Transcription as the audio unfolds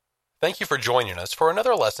Thank you for joining us for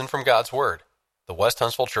another lesson from God's Word. The West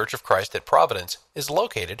Huntsville Church of Christ at Providence is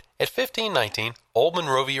located at 1519 Old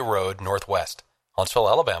Monrovia Road Northwest, Huntsville,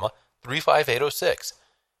 Alabama, 35806.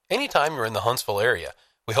 Anytime you're in the Huntsville area,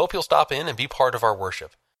 we hope you'll stop in and be part of our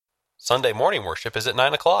worship. Sunday morning worship is at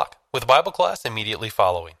 9 o'clock, with Bible class immediately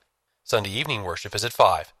following. Sunday evening worship is at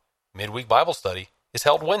 5. Midweek Bible study is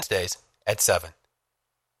held Wednesdays at 7.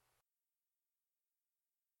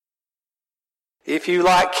 If you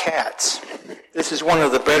like cats, this is one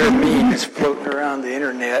of the better memes floating around the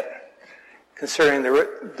internet concerning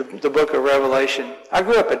the book of Revelation. I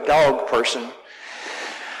grew up a dog person,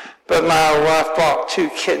 but my wife brought 2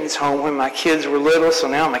 kittens home when my kids were little, so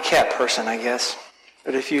now I'm a cat person, I guess.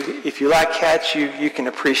 But if you like cats, you can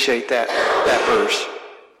appreciate that verse.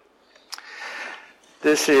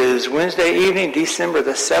 This is Wednesday evening, December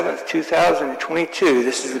the 7th, 2022.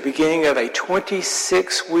 This is the beginning of a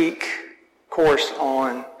 26-week course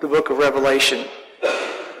on the book of Revelation.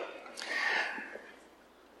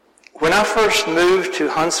 When I first moved to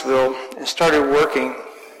Huntsville and started working,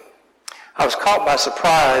 I was caught by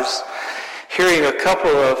surprise hearing a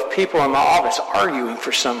couple of people in my office arguing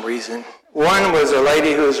for some reason. One was a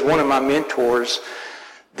lady who was one of my mentors.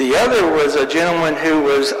 The other was a gentleman who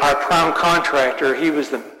was our prime contractor. He was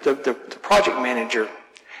the project manager.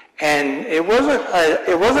 And it wasn't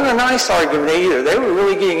a nice argument either. They were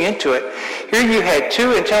really getting into it. Here you had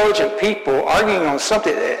 2 intelligent people arguing on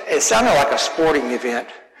something. It sounded like a sporting event.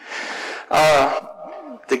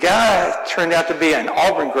 The guy turned out to be an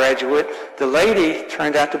Auburn graduate. The lady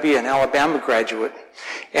turned out to be an Alabama graduate.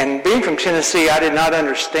 And being from Tennessee, I did not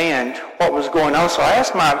understand what was going on. So I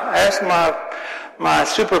asked my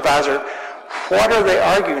supervisor, "What are they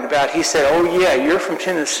arguing about?" He said, "Oh yeah, you're from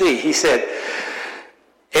Tennessee." He said,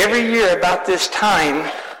 "Every year about this time,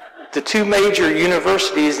 the 2 major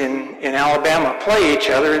universities in Alabama play each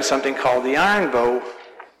other in something called the Iron Bowl."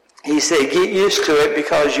 He said, "Get used to it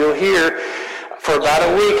because you'll hear for about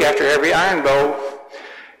a week after every Iron Bowl,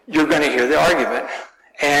 you're going to hear the argument."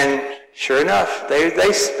 And sure enough,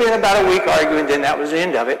 they spent about a week arguing, then that was the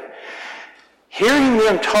end of it. Hearing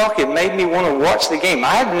them talk, it made me want to watch the game.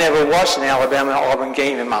 I had never watched an Alabama-Auburn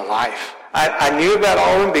game in my life. I knew about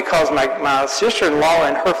Auburn because my sister-in-law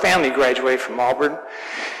and her family graduated from Auburn.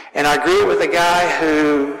 And I grew up with a guy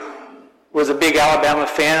who was a big Alabama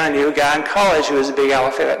fan. I knew a guy in college who was a big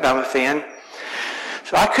Alabama fan.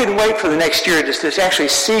 So I couldn't wait for the next year just to actually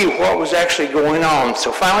see what was actually going on.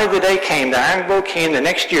 So finally the day came, the Iron Bowl came the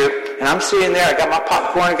next year, and I'm sitting there. I got my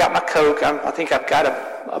popcorn, I got my Coke. I think I've got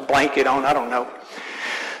a blanket on, I don't know.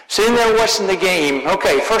 Sitting there watching the game.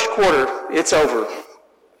 Okay, first quarter, it's over.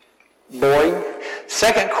 Boring.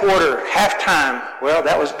 Second quarter, halftime. Well,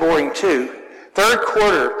 that was boring too. Third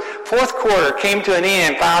quarter, fourth quarter came to an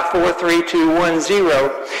end, 5, 4, 3, 2, 1,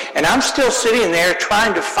 0. And I'm still sitting there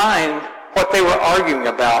trying to find what they were arguing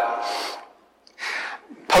about.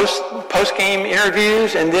 Post-game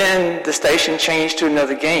interviews, and then the station changed to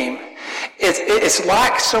another game. It's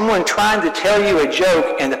like someone trying to tell you a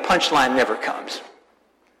joke and the punchline never comes.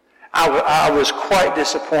 I was quite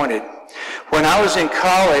disappointed. When I was in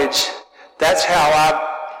college, that's how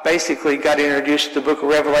I basically got introduced to the book of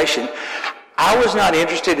Revelation. I was not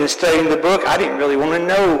interested in studying the book. I didn't really want to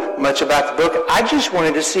know much about the book. I just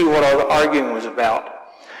wanted to see what all the arguing was about.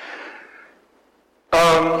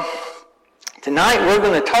 Tonight we're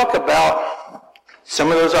going to talk about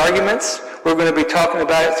some of those arguments. We're going to be talking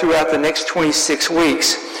about it throughout the next 26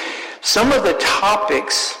 weeks. Some of the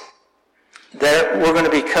topics that we're going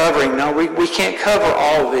to be covering. Now, we can't cover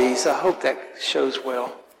all of these. I hope that shows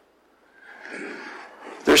well.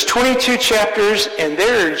 There's 22 chapters, and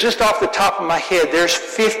there, just off the top of my head, there's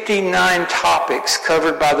 59 topics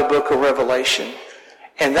covered by the book of Revelation.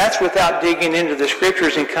 And that's without digging into the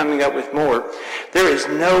scriptures and coming up with more. There is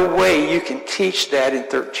no way you can teach that in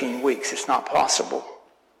 13 weeks. It's not possible.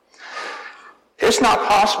 It's not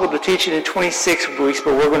possible to teach it in 26 weeks,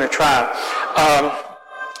 but we're going to try.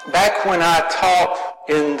 Back when I taught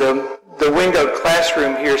in the windowed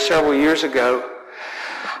classroom here several years ago,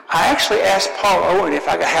 I actually asked Paul Owen if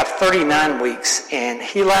I could have 39 weeks, and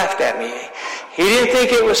he laughed at me. He didn't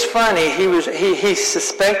think it was funny. He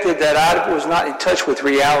suspected that I was not in touch with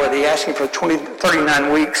reality, asking for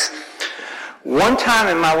 39 weeks. One time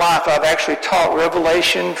in my life, I've actually taught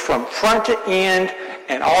Revelation from front to end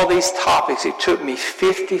and all these topics. It took me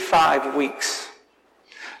 55 weeks.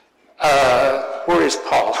 Where is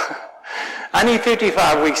Paul? I need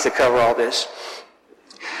 55 weeks to cover all this.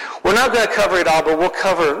 We're not going to cover it all, but we'll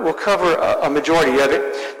cover a majority of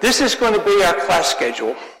it. This is going to be our class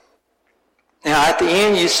schedule. Now, at the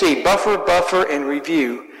end, you see buffer, and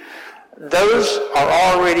review. those are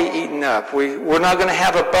already eaten up. We're not going to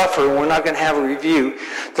have a buffer. We're not going to have a review.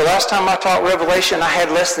 The last time I taught Revelation, I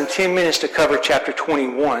had less than 10 minutes to cover chapter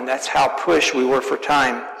 21. That's how pushed we were for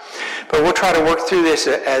time. But we'll try to work through this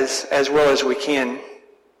as well as we can.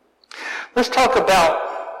 Let's talk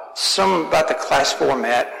about the class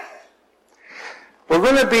format. We're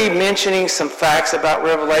going to be mentioning some facts about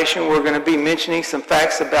Revelation. We're going to be mentioning some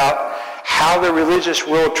facts about how the religious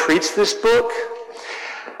world treats this book.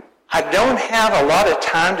 I don't have a lot of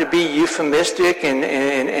time to be euphemistic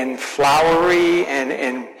and flowery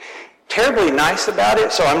and terribly nice about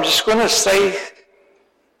it, so I'm just going to say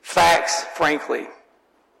facts frankly.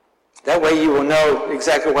 That way you will know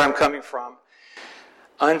exactly where I'm coming from.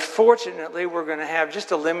 Unfortunately, we're going to have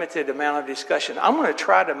just a limited amount of discussion. I'm going to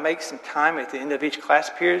try to make some time at the end of each class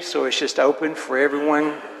period so it's just open for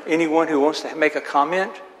anyone who wants to make a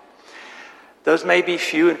comment. Those may be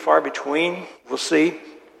few and far between. We'll see.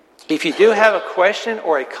 If you do have a question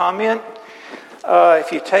or a comment,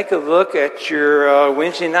 if you take a look at your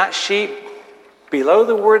Wednesday night sheet, below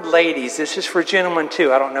the word ladies, this is for gentlemen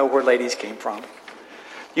too. I don't know where ladies came from.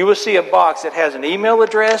 You will see a box that has an email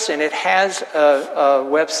address and it has a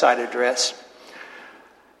website address.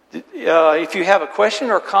 If you have a question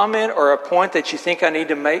or comment or a point that you think I need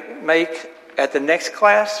to make at the next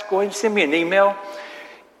class, go ahead and send me an email.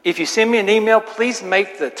 If you send me an email, please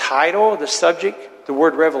make the title, the subject, the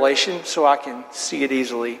word Revelation, so I can see it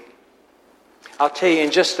easily. I'll tell you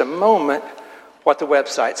in just a moment what the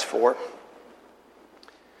website's for.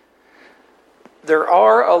 There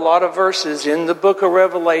are a lot of verses in the book of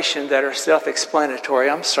Revelation that are self-explanatory.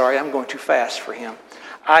 I'm sorry, I'm going too fast for him.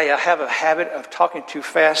 I have a habit of talking too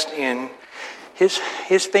fast, and his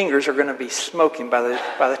fingers are going to be smoking by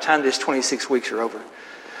the time this 26 weeks are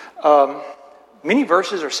over. Many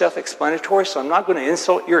verses are self-explanatory, so I'm not going to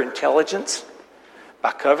insult your intelligence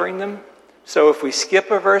by covering them. So if we skip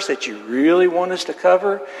a verse that you really want us to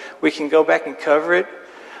cover, we can go back and cover it.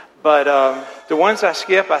 But the ones I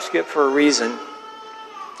skip for a reason.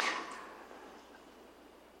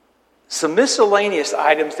 Some miscellaneous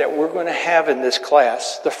items that we're going to have in this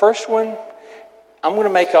class. The first one, I'm going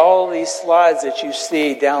to make all these slides that you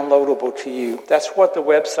see downloadable to you. That's what the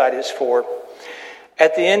website is for.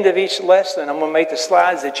 At the end of each lesson, I'm going to make the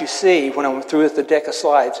slides that you see when I'm through with the deck of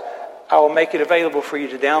slides. I will make it available for you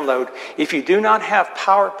to download. If you do not have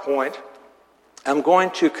PowerPoint, I'm going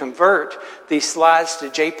to convert these slides to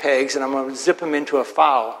JPEGs and I'm going to zip them into a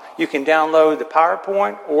file. You can download the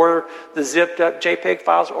PowerPoint or the zipped up JPEG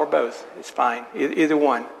files or both. It's fine, either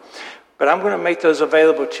one. But I'm going to make those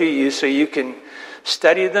available to you so you can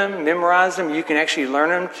study them, memorize them. You can actually learn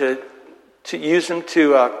them to use them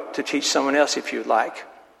to teach someone else if you'd like.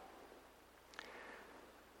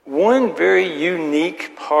 One very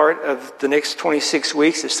unique part of the next 26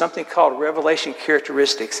 weeks is something called Revelation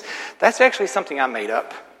Characteristics. That's actually something I made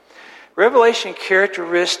up. Revelation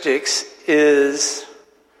Characteristics is,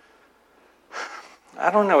 I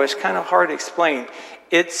don't know, it's kind of hard to explain.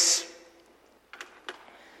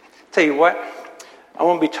 Tell you what, I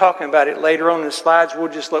won't be talking about it later on in the slides. We'll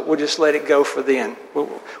just let it go for then.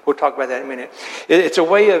 We'll talk about that in a minute. It's a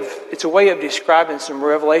way of describing some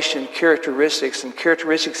Revelation characteristics and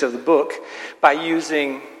characteristics of the book by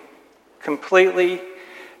using completely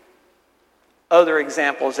other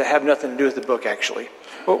examples that have nothing to do with the book. Actually,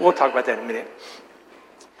 we'll talk about that in a minute.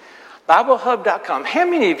 BibleHub.com. How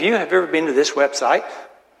many of you have ever been to this website?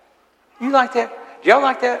 You like that? Do y'all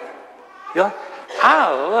like that? I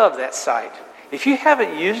love that site. If you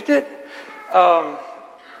haven't used it,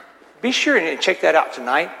 be sure and check that out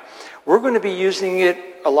tonight. We're going to be using it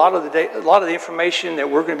a lot of the information that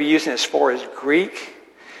we're going to be using as far as Greek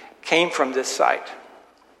came from this site.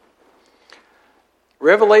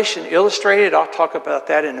 Revelation Illustrated, I'll talk about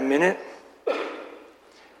that in a minute.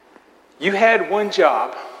 You had one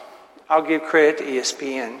job. I'll give credit to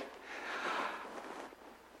ESPN.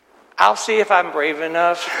 I'll see if I'm brave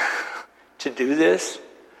enough to do this.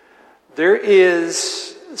 There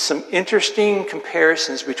is some interesting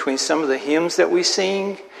comparisons between some of the hymns that we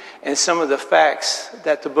sing and some of the facts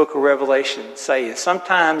that the book of Revelation say. And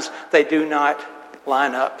sometimes they do not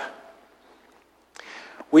line up.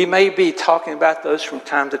 We may be talking about those from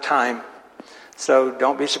time to time, so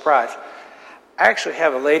don't be surprised. I actually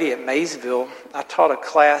have a lady at Maysville. I taught a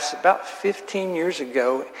class about 15 years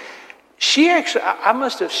ago. I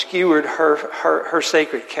must have skewered her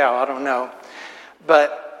sacred cow, I don't know.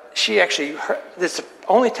 But this is the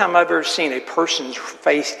only time I've ever seen a person's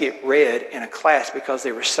face get red in a class because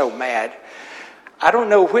they were so mad. I don't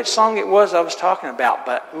know which song it was I was talking about,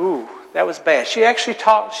 but that was bad. She's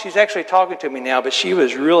actually talking to me now, but she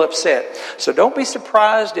was real upset. So don't be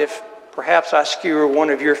surprised if perhaps I skewer one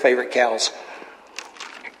of your favorite cows.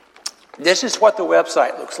 This is what the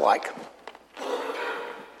website looks like.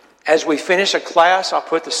 As we finish a class, I'll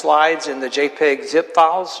put the slides in the JPEG zip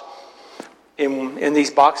files in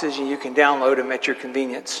these boxes, and you can download them at your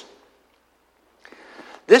convenience.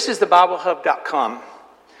 This is the BibleHub.com.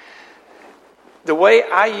 The way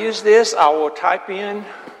I use this, I will type in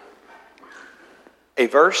a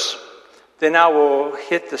verse, then I will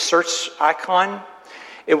hit the search icon.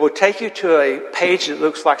 It will take you to a page that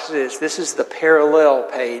looks like this. This is the parallel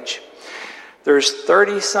page. There's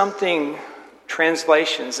 30-something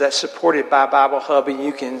translations that's supported by Bible Hub, and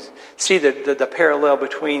you can see the parallel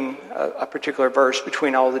between a particular verse,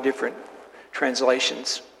 between all the different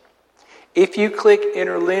translations. If you click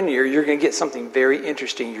interlinear, you're going to get something very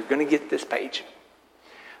interesting. You're going to get this page.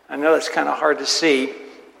 I know it's kind of hard to see.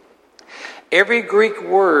 Every Greek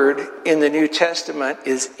word in the New Testament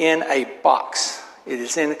is in a box. It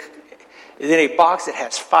is in a box that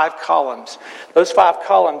has 5 columns. Those 5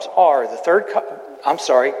 columns are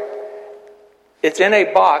it's in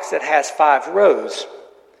a box that has 5 rows.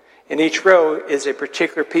 And each row is a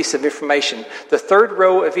particular piece of information. The 3rd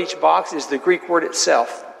row of each box is the Greek word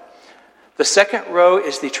itself. The 2nd row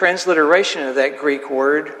is the transliteration of that Greek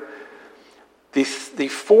word. The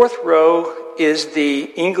 4th row is the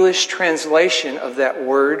English translation of that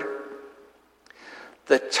word.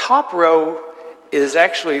 The top row is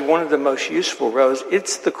actually one of the most useful rows.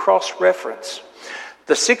 It's the cross-reference.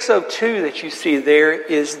 The 602 that you see there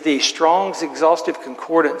is the Strong's Exhaustive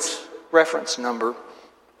Concordance reference number.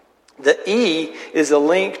 The E is a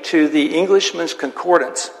link to the Englishman's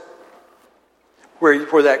Concordance,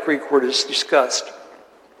 where that Greek word is discussed.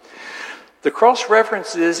 The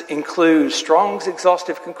cross-references include Strong's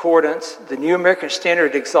Exhaustive Concordance, the New American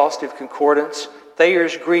Standard Exhaustive Concordance,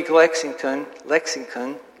 Thayer's Greek lexicon,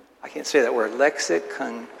 I can't say that word,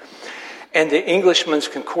 lexicon, and the Englishman's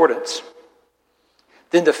Concordance.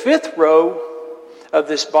 Then the 5th row of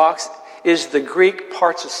this box is the Greek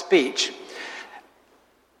parts of speech.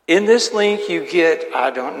 In this link you get, I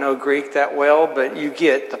don't know Greek that well, but you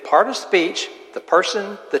get the part of speech, the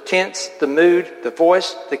person, the tense, the mood, the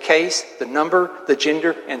voice, the case, the number, the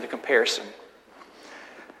gender, and the comparison.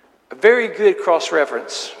 A very good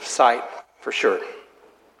cross-reference site for sure.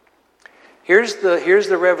 Here's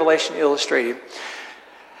the Revelation Illustrated.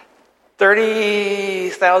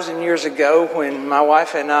 30,000 years ago, when my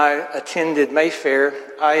wife and I attended Mayfair,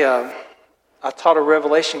 I taught a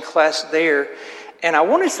Revelation class there, and I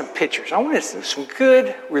wanted some pictures. I wanted some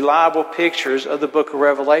good, reliable pictures of the book of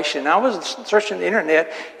Revelation. I was searching the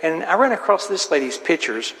internet, and I ran across this lady's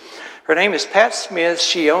pictures. Her name is Pat Smith.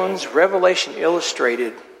 She owns Revelation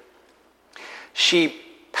Illustrated. She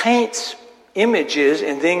paints images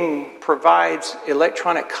and then provides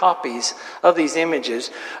electronic copies of these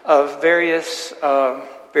images of various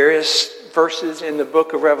verses in the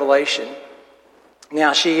book of Revelation.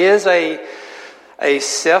 Now, she is a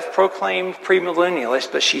self-proclaimed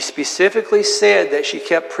premillennialist, but she specifically said that she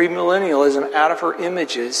kept premillennialism out of her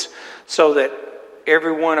images so that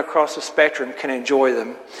everyone across the spectrum can enjoy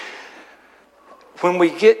them. When we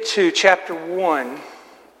get to chapter 1,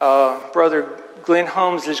 Brother Glenn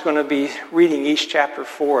Holmes is going to be reading each chapter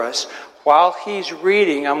for us. While he's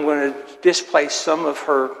reading, I'm going to display some of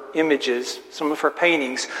her images, some of her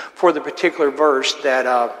paintings for the particular verse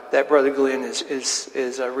that Brother Glenn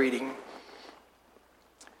is reading.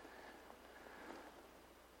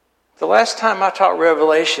 The last time I taught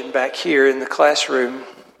Revelation back here in the classroom,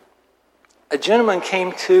 a gentleman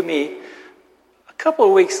came to me a couple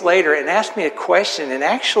of weeks later and asked me a question, and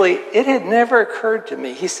actually it had never occurred to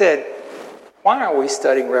me. He said, "Why are we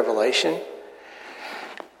studying Revelation?"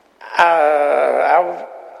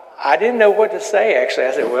 I didn't know what to say, actually.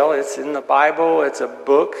 I said, well, it's in the Bible. It's a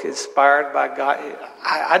book inspired by God.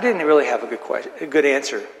 I didn't really have a good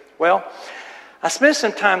answer. Well, I spent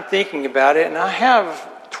some time thinking about it, and I have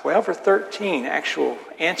 12 or 13 actual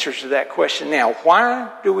answers to that question now. Why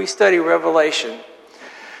do we study Revelation?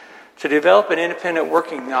 To develop an independent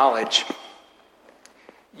working knowledge.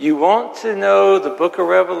 You want to know the book of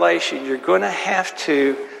Revelation, you're going to have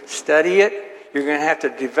to study it. You're going to have to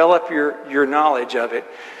develop your knowledge of it.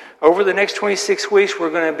 Over the next 26 weeks,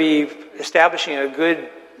 we're going to be establishing a good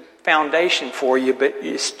foundation for you, but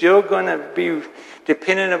it's still going to be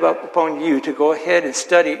dependent upon you to go ahead and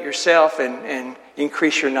study it yourself and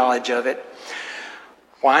increase your knowledge of it.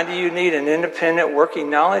 Why do you need an independent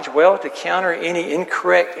working knowledge? Well, to counter any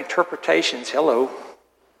incorrect interpretations. Hello.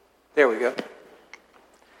 There we go.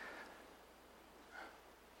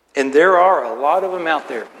 And there are a lot of them out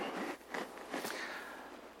there.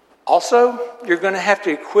 Also, you're going to have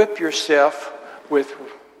to equip yourself with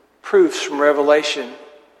proofs from Revelation.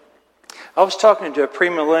 I was talking to a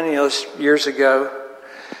premillennialist years ago,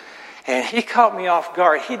 and he caught me off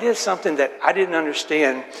guard. He did something that I didn't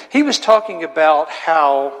understand. He was talking about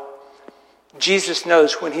how Jesus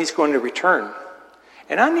knows when he's going to return.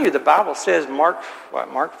 And I knew the Bible says, Mark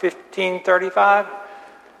 15:35,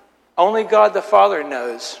 only God the Father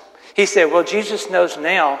knows. He said, well, Jesus knows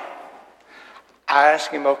now. I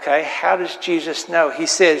asked him, okay, how does Jesus know? He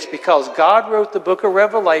says, because God wrote the book of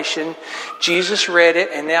Revelation, Jesus read it,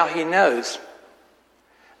 and now he knows.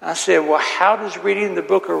 I said, well, how does reading the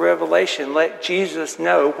book of Revelation let Jesus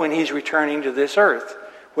know when he's returning to this earth,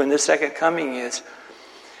 when the second coming is?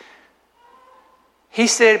 He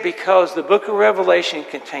said, because the book of Revelation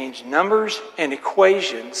contains numbers and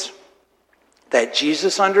equations that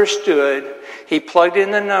Jesus understood. He plugged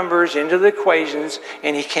in the numbers into the equations,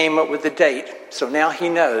 and he came up with the date. So now he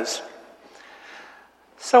knows.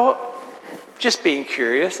 So, just being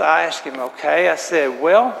curious, I asked him, okay, I said,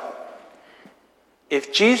 well,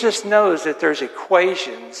 if Jesus knows that there's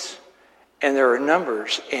equations and there are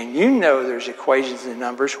numbers, and you know there's equations and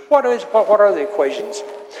numbers, what are the equations?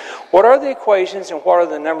 What are the equations and what are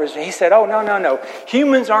the numbers? And he said, oh, no.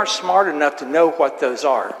 Humans aren't smart enough to know what those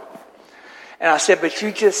are. And I said, but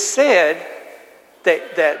you just said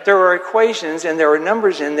that there are equations and there are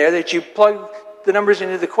numbers in there that you plug the numbers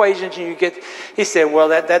into the equations and you get... He said, well,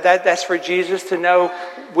 that's for Jesus to know.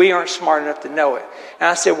 We aren't smart enough to know it. And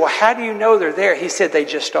I said, well, how do you know they're there? He said, they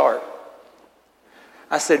just are.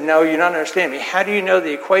 I said, no, you're not understanding me. How do you know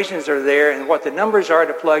the equations are there and what the numbers are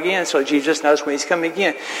to plug in so Jesus knows when he's coming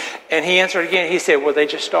again? And he answered again. He said, well, they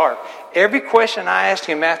just are. Every question I asked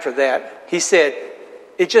him after that, he said,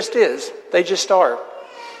 it just is. They just are.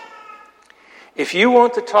 If you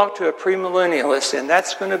want to talk to a premillennialist, and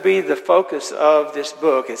that's going to be the focus of this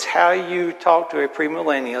book, it's how you talk to a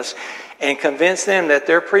premillennialist and convince them that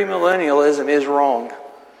their premillennialism is wrong.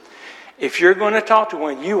 If you're going to talk to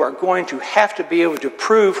one, you are going to have to be able to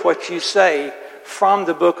prove what you say from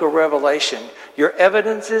the book of Revelation. Your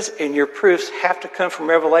evidences and your proofs have to come from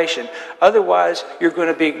Revelation. Otherwise, you're going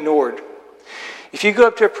to be ignored. If you go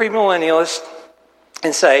up to a premillennialist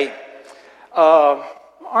and say,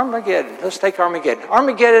 Armageddon, let's take Armageddon.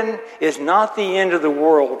 Armageddon is not the end of the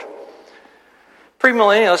world.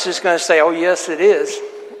 Premillennialist is going to say, oh, yes, it is.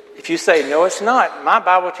 If you say, no, it's not. My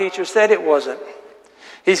Bible teacher said it wasn't.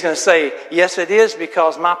 He's going to say, yes, it is,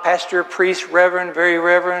 because my pastor, priest, reverend, very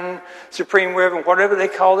reverend, supreme reverend, whatever they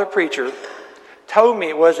call their preacher, told me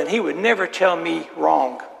it was, and he would never tell me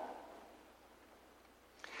wrong.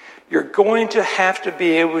 You're going to have to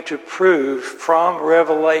be able to prove from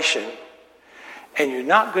Revelation, and you're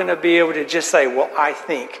not going to be able to just say, well, I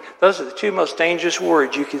think. Those are the two most dangerous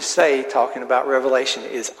words you can say talking about Revelation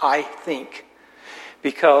is I think.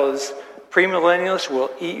 Because premillennialists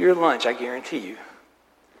will eat your lunch, I guarantee you.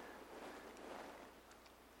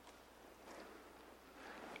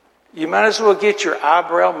 You might as well get your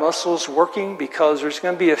eyebrow muscles working, because there's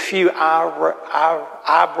going to be a few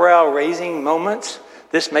eyebrow-raising moments.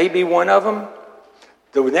 This may be one of them.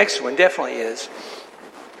 The next one definitely is.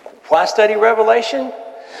 Why study Revelation?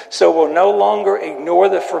 So we'll no longer ignore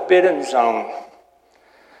the forbidden zone.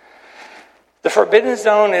 The forbidden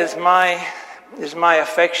zone is my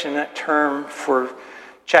affectionate term for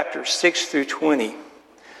chapters 6 through 20.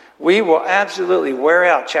 We will absolutely wear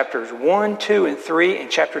out chapters 1, 2, and 3 and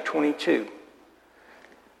chapter 22.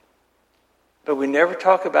 But we never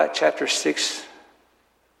talk about chapter 6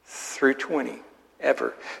 through 20,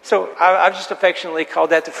 ever. So I've just affectionately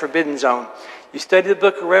called that the forbidden zone. You study the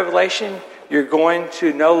book of Revelation, you're going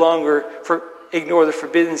to no longer ignore the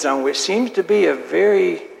forbidden zone, which seems to be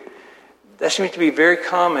very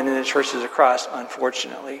common in the churches of Christ,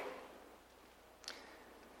 unfortunately.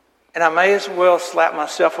 And I may as well slap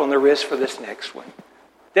myself on the wrist for this next one.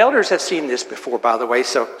 The elders have seen this before, by the way,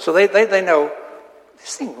 so they know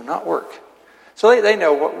this thing will not work. So they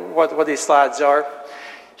know what these slides are.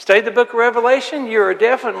 Study the book of Revelation, you are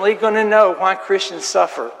definitely going to know why Christians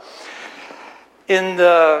suffer. In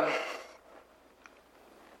the,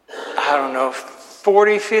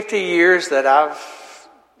 40, 50 years that I've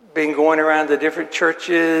been going around the different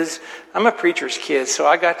churches, I'm a preacher's kid, so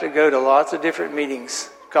I got to go to lots of different meetings,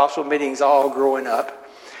 gospel meetings, all growing up.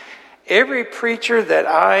 Every preacher that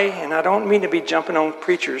and I don't mean to be jumping on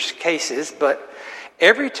preachers' cases, but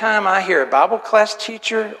every time I hear a Bible class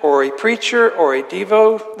teacher or a preacher or a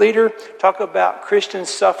Devo leader talk about Christians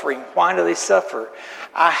suffering, why do they suffer?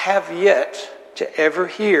 I have yet to ever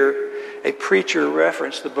hear a preacher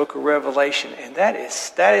reference the book of Revelation, and that is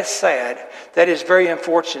sad. That is very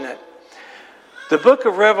unfortunate. The book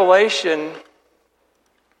of Revelation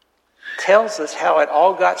tells us how it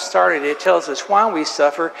all got started. It tells us why we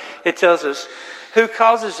suffer. It tells us who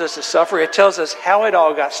causes us to suffer. It tells us how it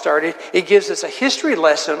all got started. It gives us a history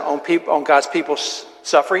lesson on God's people's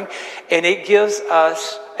suffering. And it gives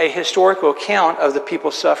us a historical account of the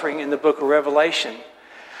people suffering in the book of Revelation.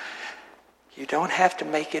 You don't have to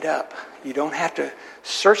make it up. You don't have to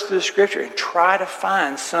search through the scripture and try to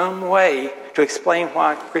find some way to explain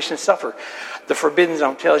why Christians suffer. The Forbidden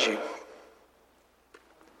Zone tells you.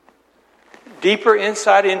 Deeper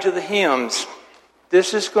insight into the hymns.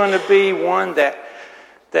 This is going to be one that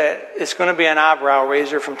it's going to be an eyebrow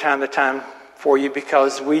raiser from time to time for you,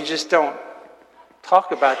 because we just don't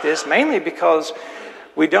talk about this, mainly because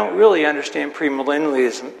we don't really understand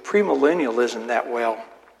premillennialism that well.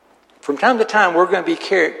 From time to time, we're going to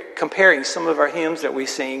be comparing some of our hymns that we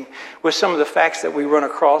sing with some of the facts that we run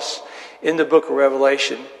across in the book of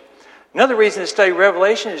Revelation. Another reason to study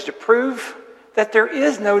Revelation is to prove that there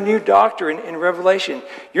is no new doctrine in Revelation.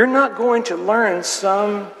 You're not going to learn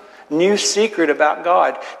some new secret about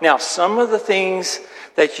God. Now, some of the things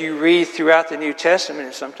that you read throughout the New Testament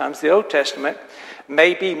and sometimes the Old Testament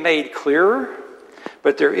may be made clearer,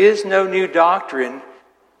 but there is no new doctrine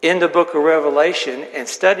in the book of Revelation, and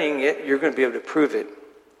studying it, you're going to be able to prove it.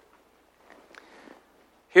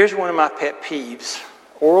 Here's one of my pet peeves: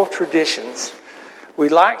 oral traditions. We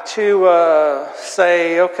like to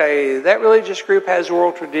say, okay, that religious group has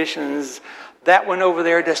oral traditions, that one over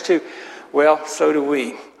there does too. Well, so do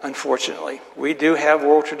we, unfortunately. We do have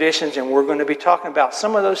oral traditions, and we're going to be talking about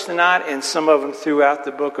some of those tonight and some of them throughout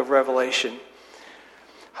the book of Revelation.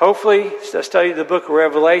 Hopefully, the study of the book of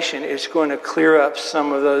Revelation is going to clear up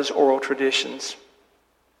some of those oral traditions.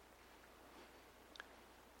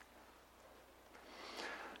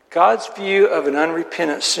 God's view of an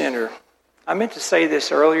unrepentant sinner. I meant to say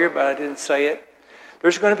this earlier, but I didn't say it.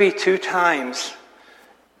 There's going to be 2 times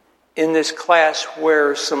in this class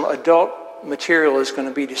where some adult material is going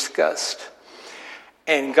to be discussed.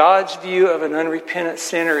 And God's view of an unrepentant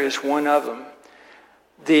sinner is one of them.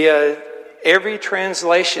 Every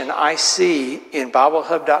translation I see in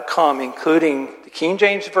BibleHub.com, including the King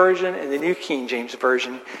James Version and the New King James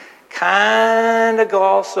Version, kind of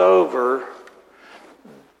gloss over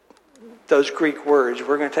those Greek words.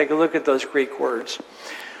 We're going to take a look at those Greek words.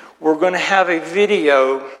 We're going to have a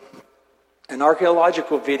video, an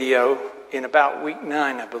archaeological video, in about week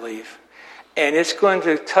 9, I believe. And it's going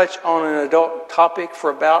to touch on an adult topic for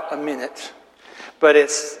about a minute. But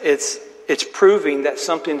it's proving that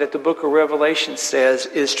something that the book of Revelation says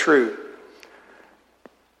is true.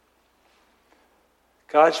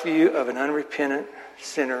 God's view of an unrepentant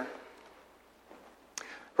sinner.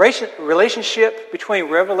 Relationship between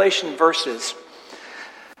Revelation verses.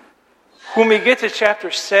 When we get to chapter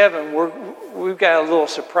 7, we've got a little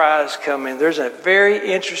surprise coming. There's a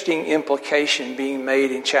very interesting implication being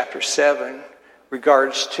made in chapter 7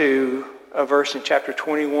 regards to a verse in chapter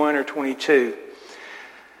 21 or 22.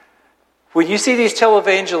 When you see these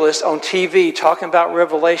televangelists on TV talking about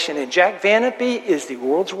Revelation, and Jack Vanapee is the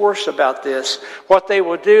world's worst about this, what they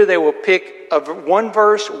will do, they will pick one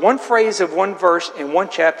phrase of one verse in one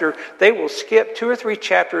chapter. They will skip 2 or 3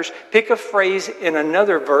 chapters, pick a phrase in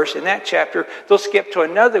another verse in that chapter. They'll skip to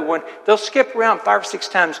another one. They'll skip around 5 or 6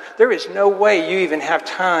 times. There is no way you even have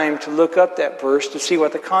time to look up that verse to see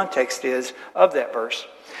what the context is of that verse.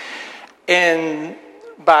 And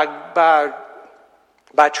by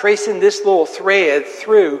tracing this little thread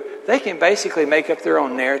through, they can basically make up their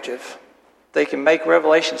own narrative. They can make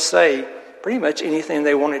Revelation say pretty much anything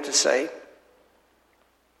they want it to say.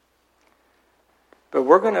 But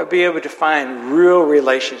we're going to be able to find real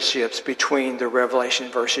relationships between the Revelation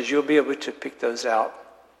verses. You'll be able to pick those out.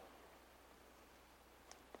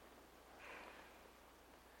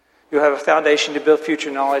 You'll have a foundation to build future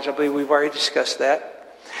knowledge. I believe we've already discussed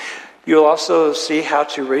that. You'll also see how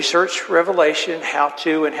to research Revelation, how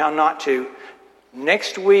to and how not to.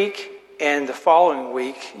 Next week and the following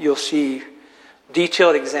week, you'll see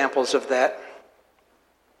detailed examples of that.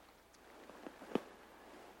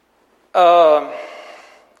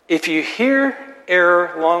 If you hear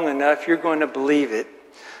error long enough, you're going to believe it.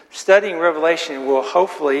 Studying Revelation will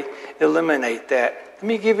hopefully eliminate that. Let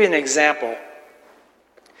me give you an example.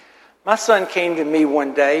 My son came to me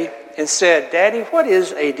one day and said, "Daddy, what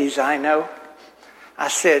is a designo?" I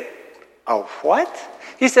said, "Oh, what?"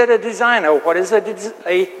 He said, "A designo. What is a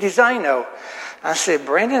designo?" I said,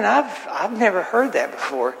 "Brandon, I've never heard that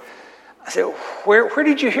before." I said, where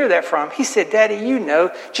did you hear that from? He said, "Daddy, you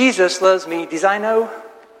know, Jesus loves me. Designo."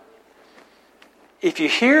 If you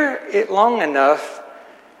hear it long enough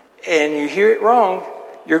and you hear it wrong,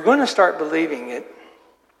 you're going to start believing it.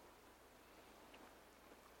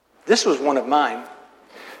 This was one of mine.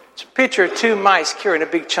 It's a picture of two mice carrying a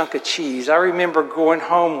big chunk of cheese. I remember going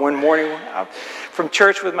home one morning from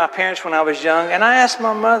church with my parents when I was young, and I asked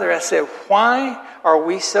my mother, I said, why are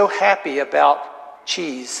we so happy about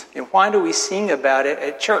cheese? And why do we sing about it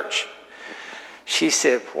at church? She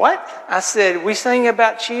said, what? I said, we sang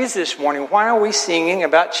about cheese this morning. Why are we singing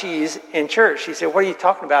about cheese in church? She said, what are you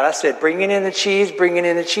talking about? I said, bringing in the cheese, bringing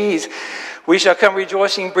in the cheese. We shall come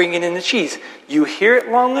rejoicing, bringing in the cheese. You hear it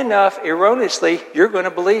long enough, erroneously, you're going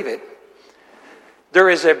to believe it. There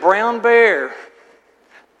is a brown bear.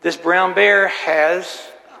 This brown bear has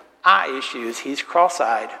eye issues. He's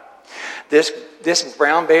cross-eyed. This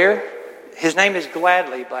brown bear, his name is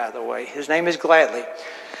Gladly, by the way. His name is Gladly.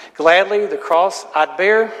 Gladly, the cross-eyed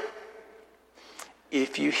bear.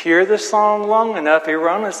 If you hear the song long enough,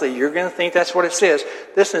 erroneously, you're going to think that's what it says.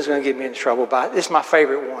 This is going to get me in trouble. This is my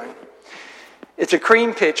favorite one. It's a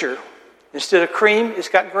cream pitcher. Instead of cream, it's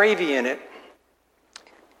got gravy in it.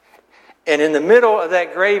 And in the middle of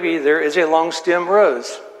that gravy, there is a long stem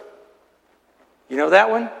rose. You know that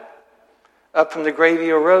one? Up from the gravy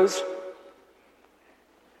a rose.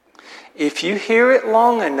 If you hear it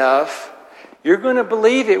long enough, you're going to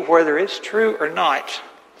believe it whether it's true or not.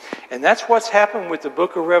 And that's what's happened with the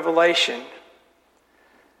book of Revelation.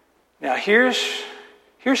 Now here's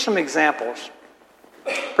some examples.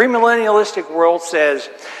 Premillennialistic world says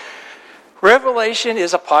Revelation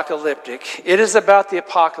is apocalyptic. It is about the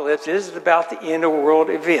apocalypse. It is about the end of world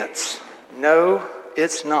events. No,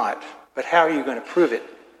 it's not. But how are you going to prove it?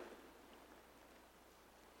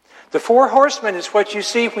 The four horsemen is what you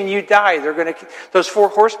see when you die. Those four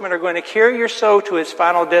horsemen are going to carry your soul to its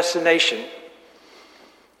final destination.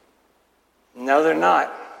 No, they're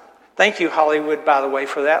not. Thank you, Hollywood, by the way,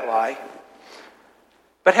 for that lie.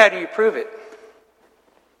 But how do you prove it?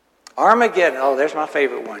 Armageddon. Oh, there's my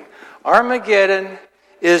favorite one. Armageddon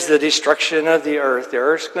is the destruction of the earth. The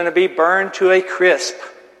earth's going to be burned to a crisp.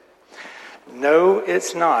 No,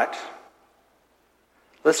 it's not.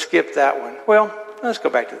 Let's skip that one. Well, let's go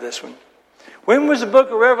back to this one. When was the book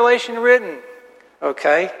of Revelation written?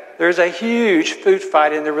 Okay, there's a huge food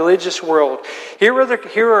fight in the religious world. Here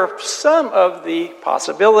are some of the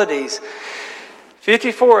possibilities.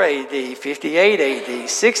 54 AD, 58 AD,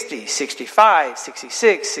 60, 65,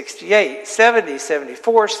 66, 68, 70,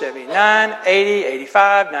 74, 79, 80,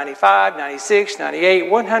 85, 95, 96,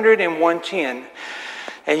 98, 100, and 110.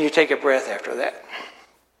 And you take a breath after that.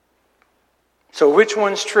 So which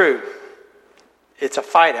one's true? It's a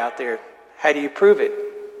fight out there. How do you prove it?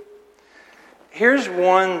 Here's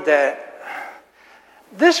one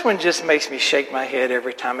this one just makes me shake my head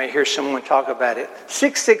every time I hear someone talk about it.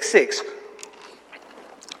 666.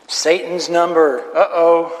 Satan's number.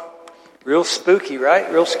 Uh-oh. Real spooky,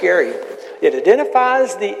 right? Real scary. It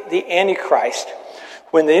identifies the Antichrist.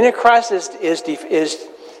 When the Antichrist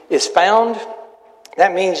is found,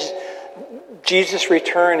 that means Jesus'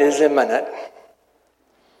 return is imminent.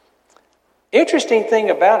 Interesting thing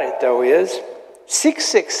about it, though, is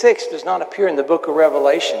 666 does not appear in the book of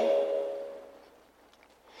Revelation.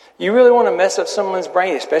 You really want to mess up someone's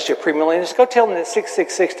brain, especially a premillennialist, go tell them that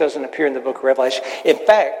 666 doesn't appear in the book of Revelation. In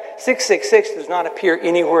fact, 666 does not appear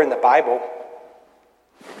anywhere in the Bible.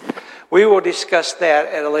 We will discuss that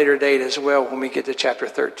at a later date as well when we get to chapter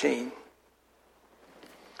 13.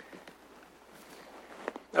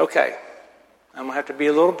 Okay, I'm going to have to be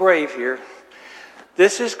a little brave here.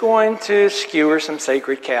 This is going to skewer some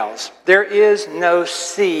sacred cows. There is no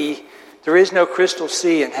sea. There is no crystal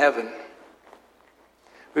sea in heaven.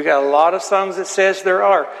 We've got a lot of songs that says there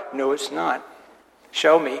are. No, it's not.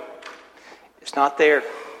 Show me. It's not there.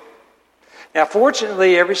 Now,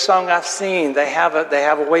 fortunately, every song I've seen, they have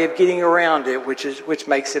a way of getting around it, which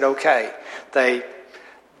makes it okay.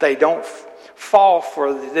 They don't fall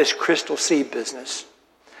for this crystal sea business.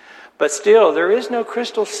 But still, there is no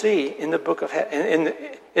crystal sea in the book of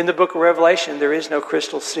in the book of Revelation. There is no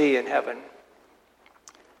crystal sea in heaven.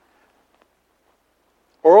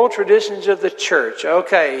 Oral traditions of the church.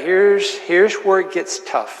 Okay, here's where it gets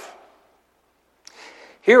tough.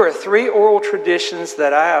 Here are 3 oral traditions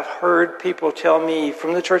that I have heard people tell me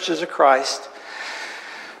from the churches of Christ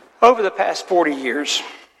over the past 40 years.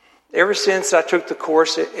 Ever since I took the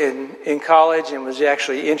course in college and was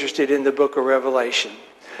actually interested in the book of Revelation.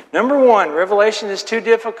 Number 1, Revelation is too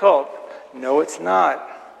difficult. No, it's not.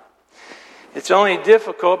 It's only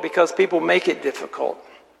difficult because people make it difficult.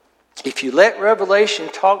 If you let Revelation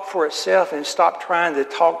talk for itself and stop trying to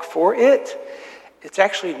talk for it, it's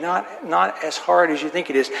actually not as hard as you think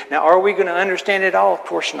it is. Now, are we going to understand it all? Of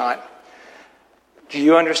course not. Do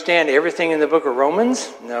you understand everything in the book of Romans?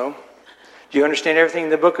 No. Do you understand everything in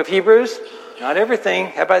the book of Hebrews? Not everything.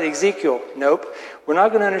 How about Ezekiel? Nope. We're not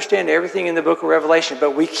going to understand everything in the book of Revelation,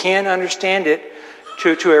 but we can understand it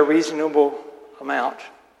to a reasonable amount.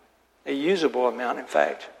 A usable amount, in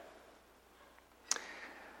fact.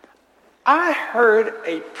 I heard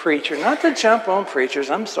a preacher, not to jump on preachers,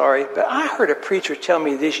 I'm sorry, but I heard a preacher tell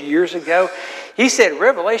me this years ago. He said,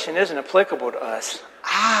 Revelation isn't applicable to us.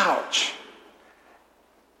 Ouch.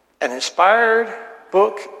 An inspired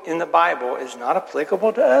book in the Bible is not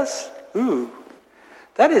applicable to us? Ooh.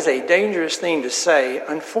 That is a dangerous thing to say.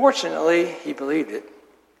 Unfortunately, he believed it.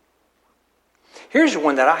 Here's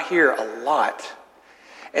one that I hear a lot.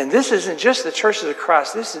 And this isn't just the churches of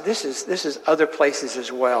Christ. This is other places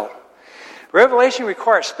as well. Revelation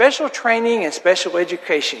requires special training and special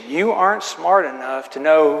education. You aren't smart enough to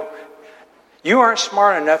know. You aren't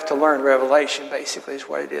smart enough to learn Revelation, basically, is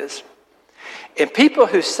what it is. And people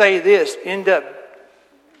who say this end up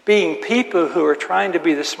being people who are trying to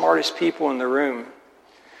be the smartest people in the room.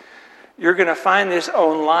 You're going to find this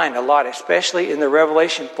online a lot, especially in the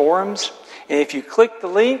Revelation forums. And if you click the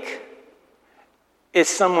link, it's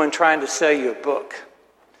someone trying to sell you a book.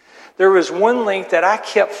 There was one link that I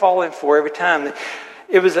kept falling for every time.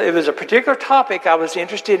 It was a particular topic I was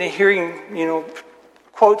interested in hearing,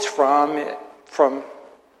 quotes from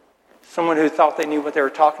someone who thought they knew what they were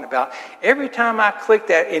talking about. Every time I clicked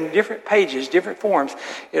that in different pages, different forms,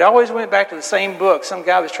 it always went back to the same book. Some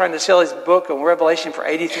guy was trying to sell his book on Revelation for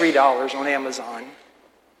 $83 on Amazon.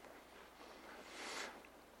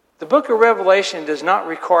 The book of Revelation does not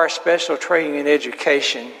require special training and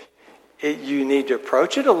education. You need to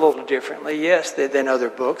approach it a little differently, yes, than other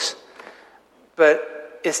books.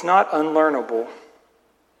 But it's not unlearnable.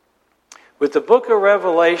 With the book of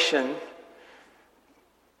Revelation,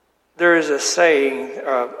 there is a saying,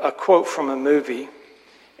 a quote from a movie,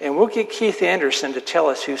 and we'll get Keith Anderson to tell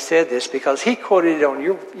us who said this because he quoted it on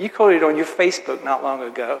your Facebook not long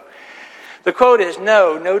ago. The quote is,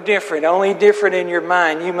 no different, only different in your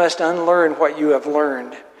mind. You must unlearn what you have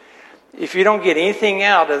learned. If you don't get anything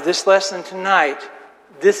out of this lesson tonight,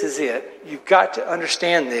 this is it. You've got to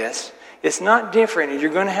understand this. It's not different, and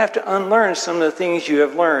you're going to have to unlearn some of the things you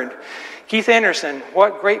have learned. Keith Anderson,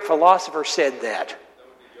 what great philosopher said that?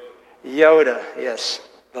 Yoda, yes.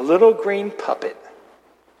 The little green puppet.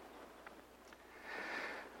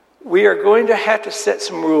 We are going to have to set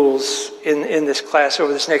some rules in this class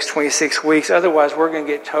over this next 26 weeks. Otherwise, we're going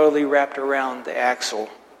to get totally wrapped around the axle.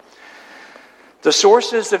 The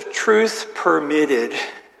sources of truth permitted.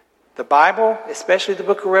 The Bible, especially the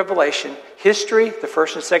book of Revelation, history, the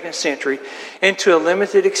 1st and 2nd century, and to a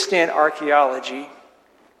limited extent, archaeology.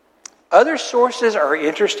 Other sources are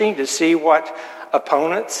interesting to see what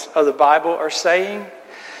opponents of the Bible are saying.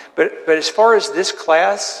 But as far as this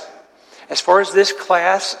class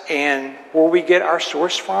and where we get our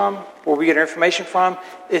source from, where we get our information from,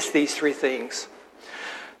 it's these three things.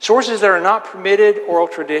 Sources that are not permitted, oral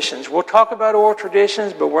traditions. We'll talk about oral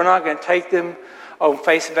traditions, but we're not going to take them on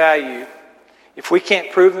face value. If we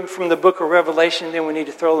can't prove them from the book of Revelation, then we need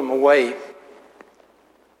to throw them away.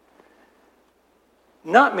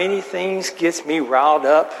 Not many things gets me riled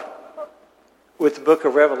up with the book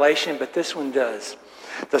of Revelation, but this one does.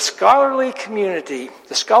 The scholarly community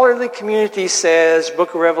says the book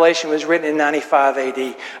of Revelation was written in 95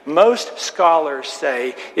 AD. Most scholars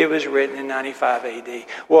say it was written in 95 AD.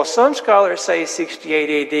 Well, some scholars say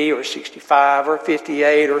 68 AD or 65 or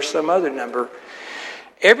 58 or some other number.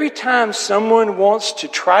 Every time someone wants to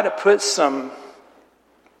try to put some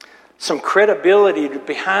credibility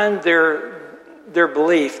behind their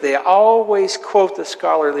belief, they always quote the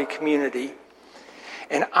scholarly community.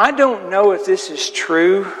 And I don't know if this is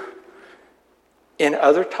true in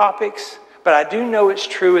other topics, but I do know it's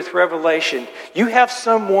true with Revelation. You have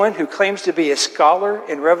someone who claims to be a scholar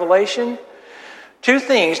in Revelation. Two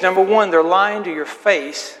things. Number one, they're lying to your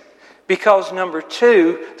face. Because number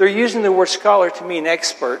two, they're using the word scholar to mean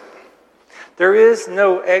expert. There is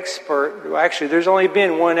no expert. Well, actually, there's only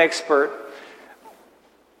been one expert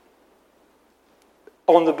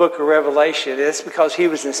on the book of Revelation. It's because he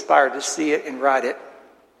was inspired to see it and write it.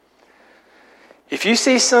 If you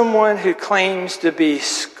see someone who claims to be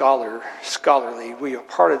scholarly, we are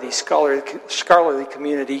part of the scholarly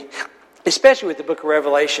community, especially with the book of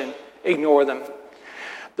Revelation, ignore them.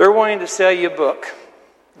 They're wanting to sell you a book.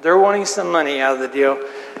 They're wanting some money out of the deal.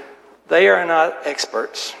 They are not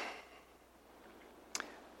experts.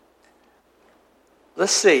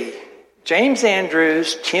 Let's see. James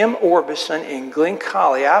Andrews, Tim Orbison, and Glenn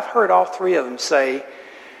Colley, I've heard all three of them say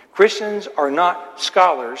Christians are not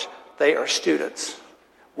scholars, they are students.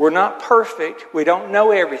 We're not perfect. We don't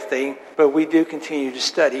know everything, but we do continue to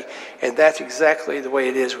study. And that's exactly the way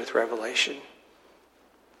it is with Revelation.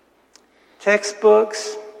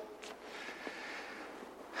 Textbooks.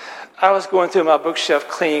 I was going through my bookshelf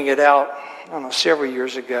cleaning it out, several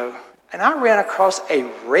years ago. And I ran across a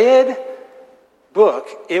red book.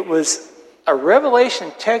 It was a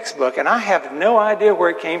Revelation textbook, and I have no idea where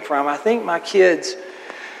it came from. I think my kids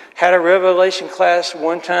had a Revelation class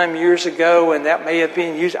one time years ago, and that may have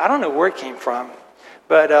been used. I don't know where it came from,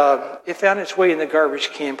 but it found its way in the garbage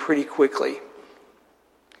can pretty quickly.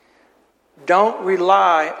 Don't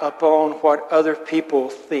rely upon what other people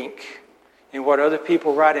think and what other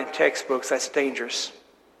people write in textbooks. That's dangerous.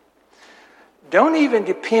 Don't even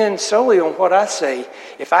depend solely on what I say.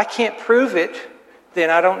 If I can't prove it, then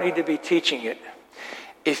I don't need to be teaching it.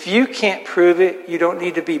 If you can't prove it, you don't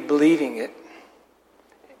need to be believing it.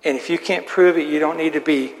 And if you can't prove it, you don't need to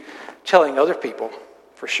be telling other people,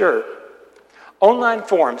 for sure. Online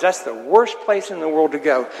forums, that's the worst place in the world to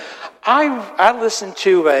go. I listened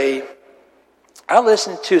to an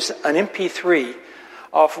MP3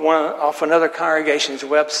 off another congregation's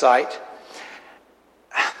website.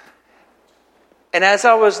 And as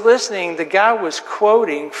I was listening, the guy was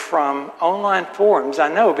quoting from online forums. I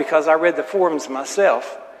know because I read the forums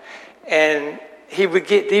myself. And he would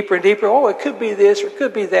get deeper and deeper. Oh, it could be this or it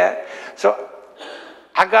could be that. So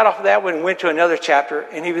I got off of that one and went to another chapter,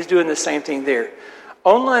 and he was doing the same thing there.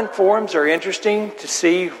 Online forums are interesting to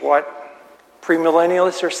see what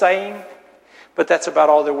premillennialists are saying, but that's about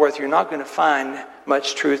all they're worth. You're not going to find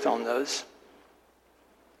much truth on those.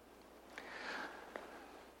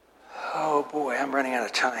 Oh boy, I'm running out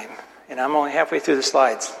of time. And I'm only halfway through the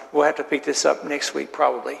slides. We'll have to pick this up next week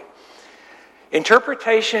probably.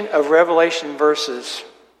 Interpretation of Revelation verses.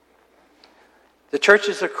 The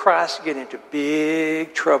churches of Christ get into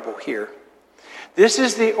big trouble here. This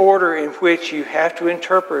is the order in which you have to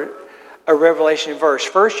interpret a Revelation verse.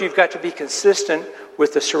 First, you've got to be consistent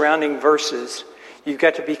with the surrounding verses. You've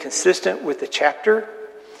got to be consistent with the chapter.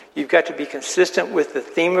 You've got to be consistent with the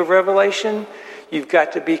theme of Revelation. You've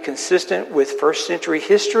got to be consistent with first century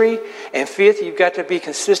history. And fifth, you've got to be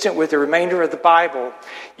consistent with the remainder of the Bible.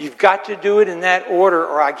 You've got to do it in that order,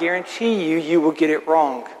 or I guarantee you will get it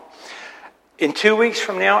wrong. In 2 weeks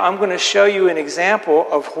from now, I'm going to show you an example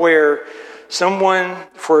of where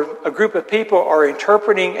a group of people are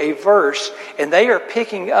interpreting a verse, and they are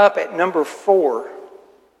picking up at number 4.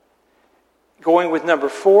 Going with number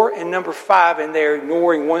 4 and number 5, and they're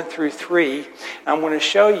ignoring 1 through 3. I'm going to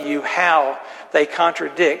show you how they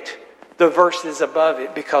contradict the verses above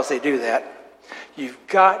it because they do that. You've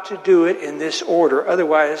got to do it in this order,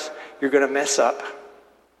 otherwise you're going to mess up.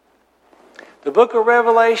 The book of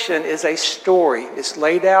Revelation is a story. It's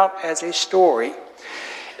laid out as a story.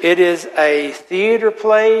 It is a theater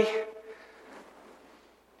play,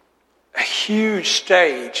 a huge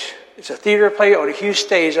stage. It's a theater play on a huge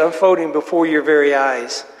stage unfolding before your very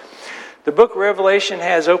eyes. The book of Revelation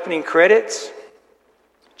has opening credits.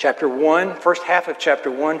 Chapter 1, first half of chapter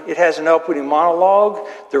 1. It has an opening monologue,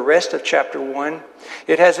 the rest of chapter 1.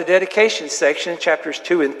 It has a dedication section, chapters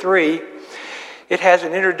 2 and 3. It has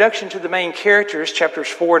an introduction to the main characters, chapters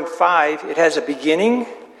 4 and 5. It has a beginning,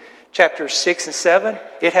 chapters 6 and 7.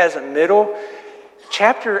 It has a middle,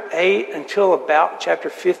 chapter 8 until about chapter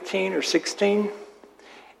 15 or 16.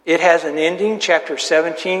 It has an ending, chapter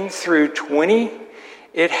 17 through 20.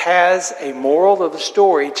 It has a moral of the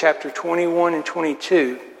story, chapter 21 and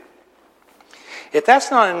 22. If that's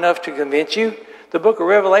not enough to convince you, the book of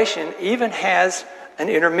Revelation even has an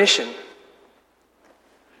intermission.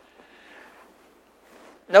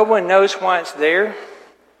 No one knows why it's there.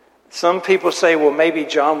 Some people say, well, maybe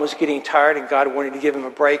John was getting tired and God wanted to give him a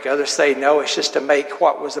break. Others say, no, it's just to make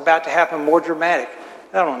what was about to happen more dramatic.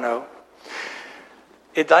 I don't know.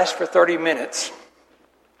 It lasts for 30 minutes.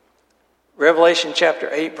 Revelation chapter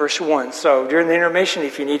 8, verse 1. So during the intermission,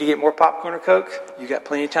 if you need to get more popcorn or Coke, you got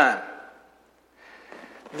plenty of time.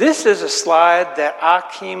 This is a slide that I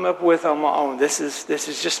came up with on my own. This is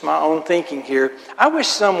just my own thinking here. I wish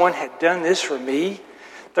someone had done this for me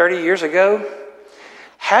 30 years ago.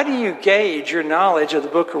 How do you gauge your knowledge of the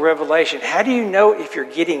book of Revelation? How do you know if you're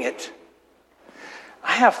getting it?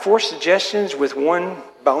 I have 4 suggestions with one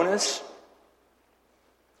bonus.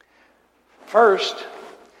 First,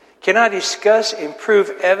 can I discuss and prove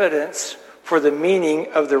evidence for the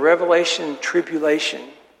meaning of the Revelation tribulation?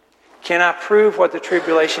 Can I prove what the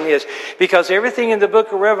tribulation is? Because everything in the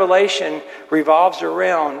book of Revelation revolves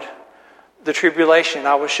around the tribulation.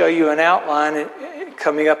 I will show you an outline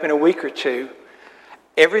coming up in a week or two.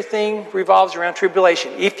 Everything revolves around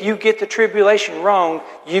tribulation. If you get the tribulation wrong,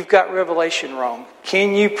 you've got Revelation wrong.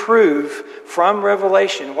 Can you prove from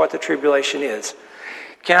Revelation what the tribulation is?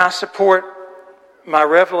 Can I support my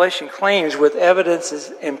Revelation claims with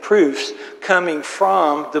evidences and proofs coming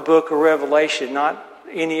from the book of Revelation, not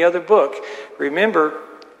any other book? Remember,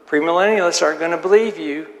 premillennialists aren't going to believe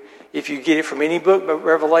you if you get it from any book but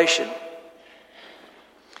Revelation.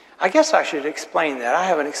 I guess I should explain that. I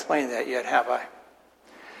haven't explained that yet, have I?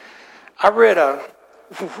 I read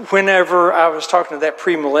whenever I was talking to that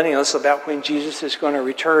premillennialist about when Jesus is going to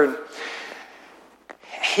return,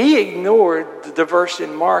 he ignored the verse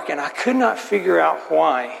in Mark, and I could not figure out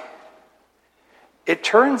why. It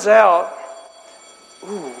turns out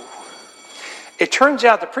the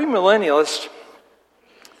premillennialists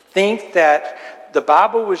think that the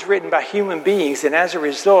Bible was written by human beings, and as a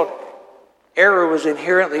result, error was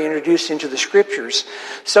inherently introduced into the Scriptures,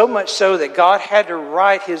 so much so that God had to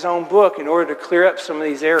write his own book in order to clear up some of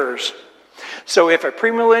these errors. So if a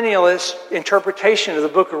premillennialist interpretation of the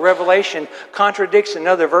book of Revelation contradicts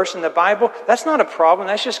another verse in the Bible, that's not a problem.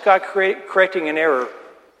 That's just God correcting an error.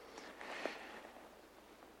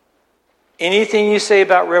 Anything you say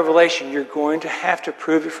about Revelation, you're going to have to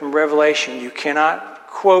prove it from Revelation. You cannot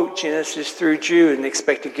quote Genesis through Jude and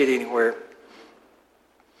expect to get anywhere.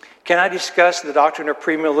 Can I discuss the doctrine of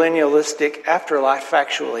premillennialistic afterlife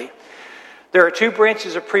factually? There are two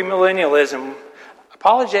branches of premillennialism.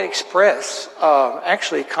 Apologetics Press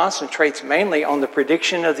actually concentrates mainly on the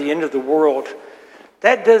prediction of the end of the world.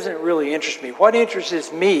 That doesn't really interest me. What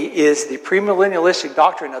interests me is the premillennialistic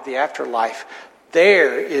doctrine of the afterlife.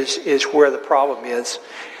 There is where the problem is.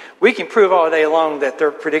 We can prove all day long that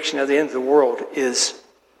their prediction of the end of the world is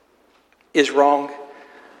wrong.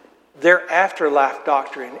 Their afterlife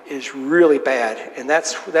doctrine is really bad, and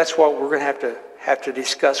that's what we're going to have to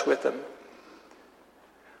discuss with them.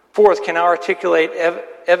 Fourth, can I articulate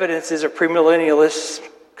evidences of premillennialist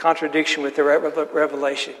contradiction with the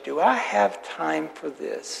Revelation? Do I have time for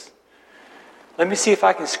this? Let me see if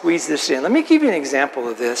I can squeeze this in. Let me give you an example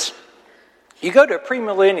of this. You go to a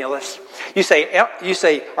premillennialist, you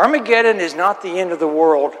say Armageddon is not the end of the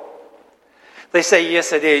world. They say,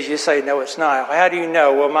 yes, it is. You say, no, it's not. How do you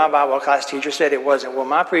know? Well, my Bible class teacher said it wasn't. Well,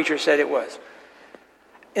 my preacher said it was.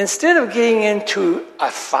 Instead of getting into a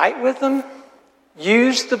fight with them,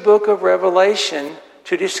 use the book of Revelation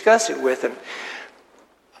to discuss it with them.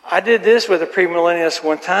 I did this with a premillennialist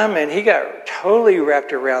one time, and he got totally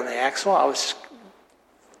wrapped around the axle. I was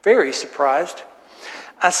very surprised.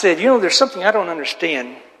 I said, there's something I don't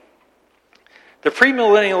understand. The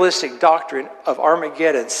premillennialistic doctrine of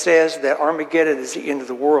Armageddon says that Armageddon is the end of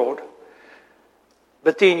the world.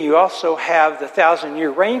 But then you also have the 1,000-year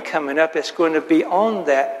reign coming up that's going to be on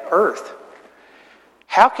that earth.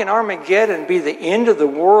 How can Armageddon be the end of the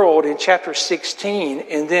world in chapter 16,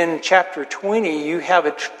 and then in chapter 20 you have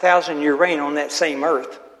a 1,000-year reign on that same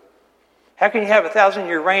earth? How can you have a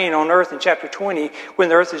 1,000-year reign on earth in chapter 20 when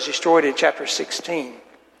the earth is destroyed in chapter 16?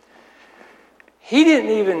 He didn't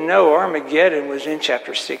even know Armageddon was in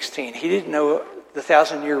chapter 16. He didn't know the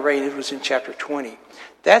 1,000-year reign was in chapter 20.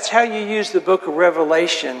 That's how you use the book of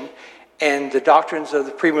Revelation and the doctrines of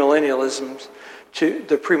the premillennialists to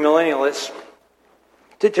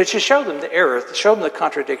show them the error, to show them the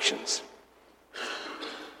contradictions.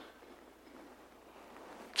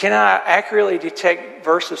 Can I accurately detect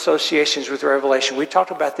verse associations with Revelation? We talked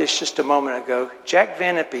about this just a moment ago. Jack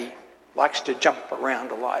Van Impe likes to jump around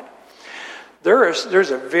a lot.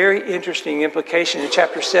 There's a very interesting implication in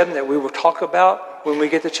chapter 7 that we will talk about when we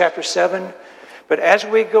get to chapter 7. But as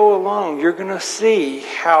we go along, you're going to see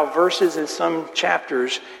how verses in some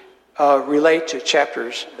chapters relate to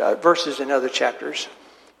verses in other chapters.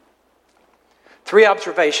 3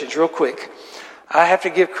 observations, real quick. I have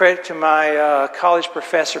to give credit to my college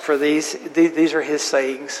professor for these. These are his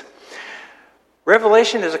sayings.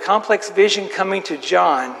 Revelation is a complex vision coming to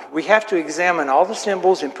John. We have to examine all the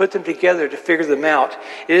symbols and put them together to figure them out.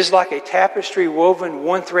 It is like a tapestry woven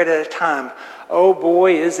one thread at a time. Oh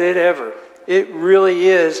boy, is it ever. It really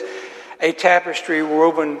is a tapestry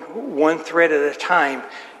woven one thread at a time.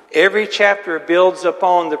 Every chapter builds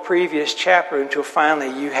upon the previous chapter until finally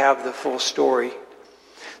you have the full story.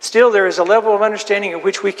 Still, there is a level of understanding at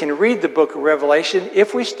which we can read the book of Revelation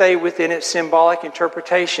if we stay within its symbolic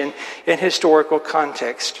interpretation and historical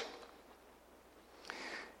context.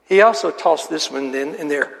 He also tossed this one in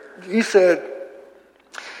there. He said,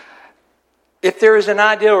 if there is an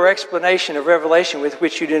idea or explanation of Revelation with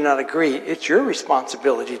which you do not agree, it's your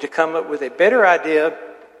responsibility to come up with a better idea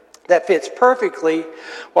that fits perfectly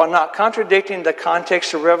while not contradicting the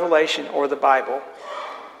context of Revelation or the Bible.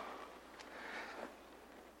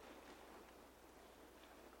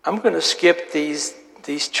 I'm going to skip these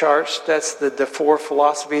charts. That's the 4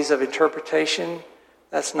 philosophies of interpretation.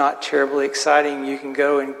 That's not terribly exciting. You can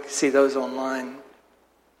go and see those online.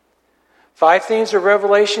 5 themes of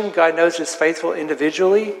revelation. God knows his faithful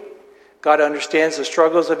individually. God understands the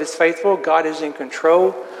struggles of his faithful. God is in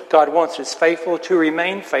control. God wants his faithful to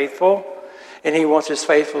remain faithful. And he wants his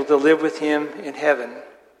faithful to live with him in heaven.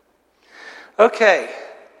 Okay.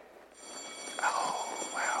 Oh,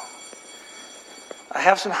 wow. I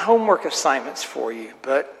have some homework assignments for you,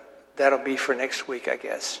 but that'll be for next week, I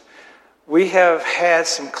guess. We have had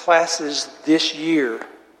some classes this year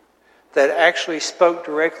that actually spoke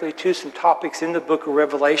directly to some topics in the book of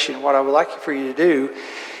Revelation. What I would like for you to do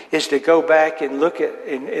is to go back and look at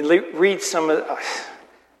and read some of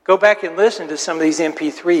go back and listen to some of these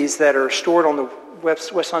MP3s that are stored on the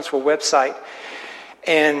West Huntsville website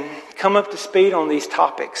and come up to speed on these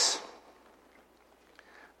topics.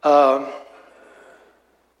 I'll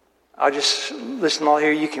just list them all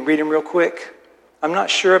here. You can read them real quick. I'm not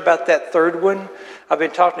sure about that third one. I've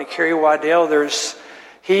been talking to Kerry Waddell.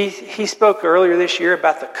 He spoke earlier this year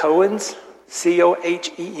about the Cohens,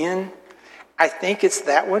 Cohen. I think it's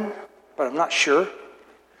that one, but I'm not sure.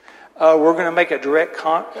 We're going to make a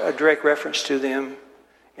direct reference to them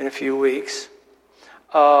in a few weeks.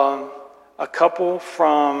 A couple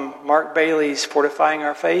from Mark Bailey's Fortifying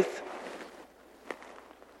Our Faith.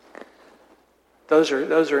 Those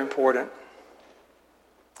are important.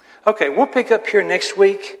 Okay, we'll pick up here next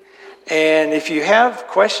week. And if you have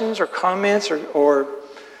questions or comments or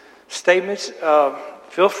statements,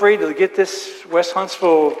 feel free to get this West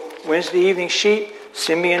Huntsville Wednesday evening sheet.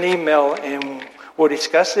 Send me an email and we'll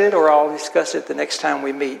discuss it, or I'll discuss it the next time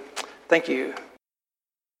we meet. Thank you.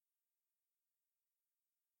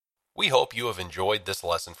 We hope you have enjoyed this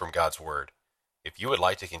lesson from God's Word. If you would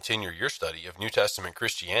like to continue your study of New Testament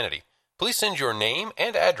Christianity, please send your name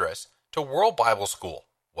and address to World Bible School,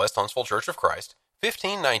 West Huntsville Church of Christ,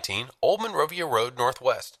 1519 Old Monrovia Road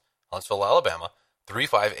Northwest, Huntsville, Alabama,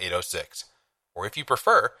 35806. Or if you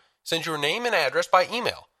prefer, send your name and address by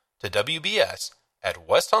email to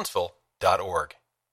wbs@westhuntsville.org.